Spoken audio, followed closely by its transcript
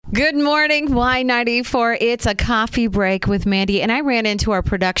Good morning, Y94. It's a coffee break with Mandy. And I ran into our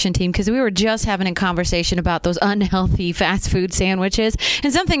production team because we were just having a conversation about those unhealthy fast food sandwiches.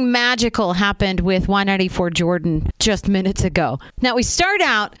 And something magical happened with Y94 Jordan just minutes ago. Now, we start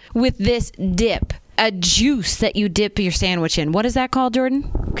out with this dip, a juice that you dip your sandwich in. What is that called,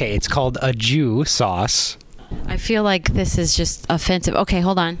 Jordan? Okay, it's called a jus sauce. I feel like this is just offensive. Okay,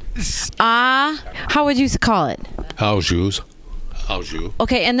 hold on. How would you call it? Au jus. Au jus.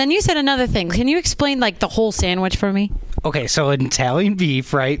 Okay, and then you said another thing. Can you explain like the whole sandwich for me? Okay, so in Italian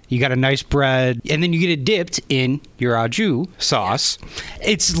beef, right? You got a nice bread, and then you get it dipped in your au jus sauce.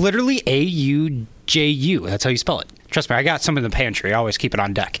 It's literally A-U-J-U. That's how you spell it. Trust me, I got some in the pantry. I always keep it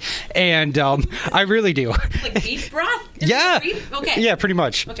on deck. And I really do. Like beef broth? Yeah. Beef? Okay. Yeah, pretty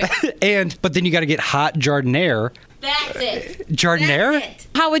much. Okay. But then you got to get hot jardiniere. That's it. Jardiniere? That's it.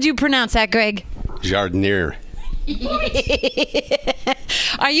 How would you pronounce that, Greg? Jardiniere.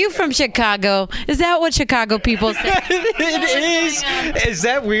 Are you from Chicago? Is that what Chicago people say? It is. Is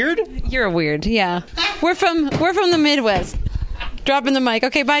that weird? You're weird, yeah. We're from the Midwest. Dropping the mic.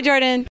 Okay, bye, Jordan.